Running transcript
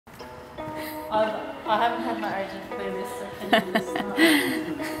I haven't had my agent clear this, so can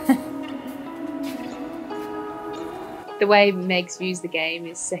you The way Megs views the game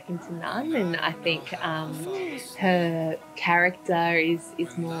is second to none, and I think her character is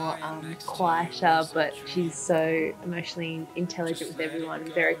more quieter, but she's so emotionally intelligent with everyone,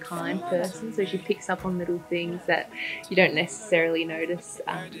 a very kind person, so she picks up on little things that you don't necessarily notice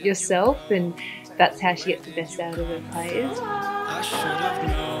yourself, and that's how she gets the best out of her players.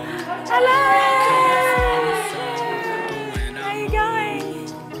 Hello! How are you going?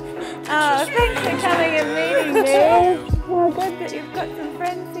 Oh, thanks for coming and meeting me. Oh, good that you've got some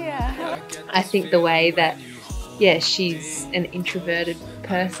friends here. I think the way that, yeah, she's an introverted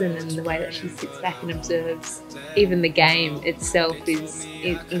person, and the way that she sits back and observes even the game itself is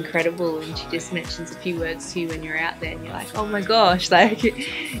incredible, and she just mentions a few words to you when you're out there and you're like, oh my gosh, like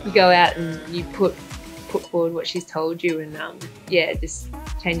you go out and you put forward what she's told you, and yeah, it just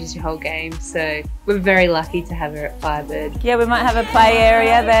changes your whole game. So we're very lucky to have her at Firebird. Yeah, we might have a play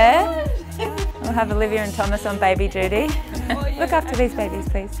area there. We'll have Olivia and Thomas on baby duty. Look after these babies,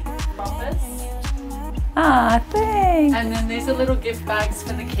 please. promise? Ah, thanks. And then these are little gift bags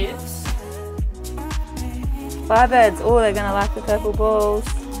for the kids. Firebirds, oh, they're going to like the purple balls.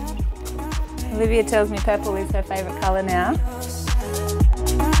 Olivia tells me purple is her favourite colour now.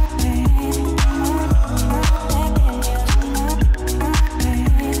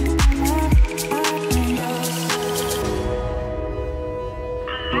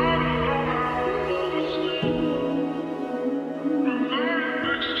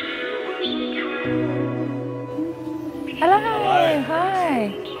 Hello.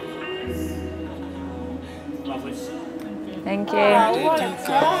 Hi. Lovely. Thank you. Oh, what a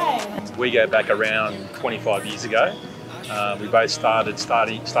day. We go back around 25 years ago. We both started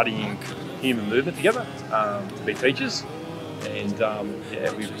studying human movement together to be teachers, and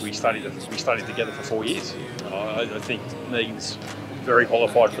yeah, we studied together for 4 years. I think Megan's very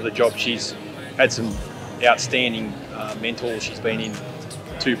qualified for the job. She's had some outstanding mentors. She's been in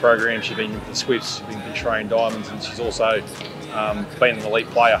 2 programs. She's been with the Swifts, she's been with the Australian Diamonds, and she's also been an elite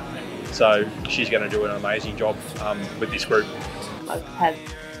player. So she's going to do an amazing job with this group. I've had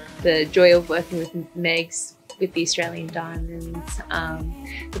the joy of working with Megs with the Australian Diamonds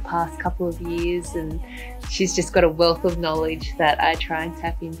the past couple of years, and she's just got a wealth of knowledge that I try and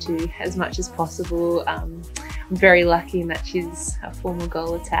tap into as much as possible. I'm very lucky in that she's a former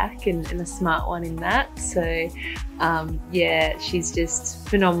goal attack and a smart one in that. So yeah, she's just a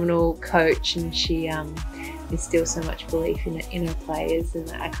phenomenal coach, and she instills so much belief in her players,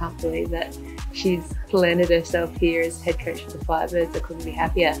 and I can't believe that she's landed herself here as head coach for the Firebirds. I couldn't be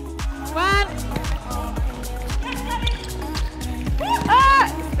happier.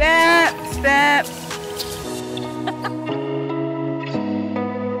 Step.